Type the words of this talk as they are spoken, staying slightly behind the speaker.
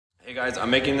Hey guys, I'm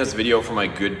making this video for my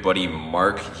good buddy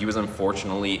Mark. He was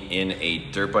unfortunately in a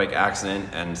dirt bike accident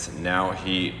and now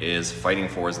he is fighting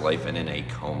for his life and in a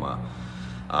coma.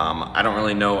 I don't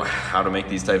really know how to make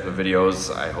these type of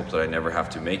videos. I hope that I never have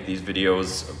to make these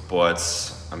videos, but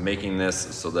I'm making this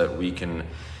so that we can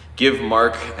give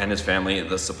Mark and his family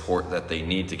the support that they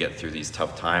need to get through these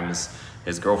tough times.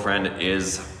 His girlfriend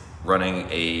is running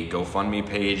a GoFundMe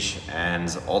page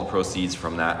and all the proceeds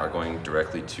from that are going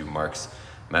directly to Mark's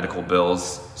medical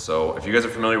bills. So if you guys are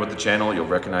familiar with the channel, you'll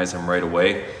recognize him right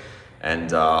away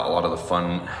and a lot of the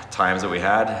fun times that we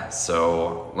had.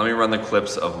 So let me run the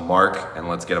clips of Mark and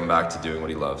let's get him back to doing what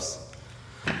he loves.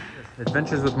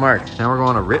 Adventures with Mark. Now we're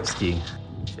going to rip ski.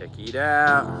 Check it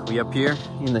out. We up here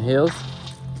in the hills.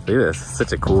 Look at this,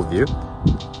 such a cool view.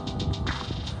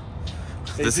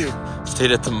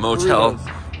 Stayed at the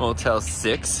Motel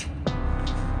 6.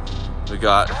 We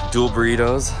got dual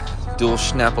burritos, dual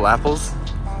Schnapple apples.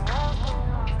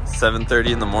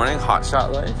 7:30 in the morning, hot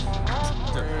shot life.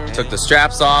 Took the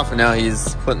straps off and now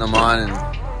he's putting them on and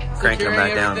cranking them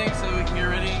back down. So we can get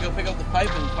ready and go pick up the pipe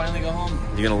and finally go home.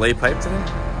 You gonna lay pipe today?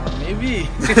 Maybe.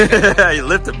 You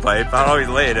lifted pipe, I always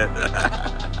laid it. Look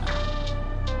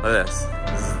at this.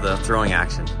 This is the throwing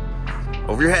action.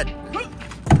 Over your head.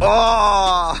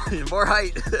 Oh, more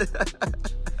height.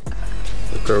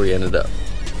 Look where we ended up.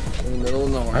 In the middle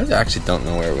of nowhere. I actually don't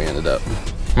know where we ended up.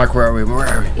 Mark, where are we? Where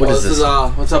are we? What is this?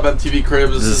 What's up, MTV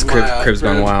Cribs? This is Cribs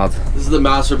Gone Wild. This is the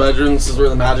master bedroom. This is where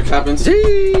the magic happens.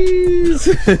 Jeez.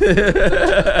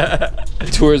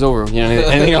 Tour is over. You know,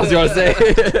 anything else you want to say?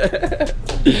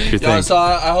 Yo, so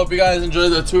I hope you guys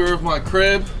enjoyed the tour of my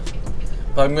crib.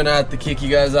 But I'm gonna have to kick you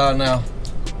guys out now.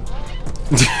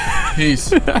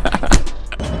 Peace.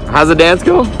 How's the dance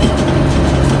go?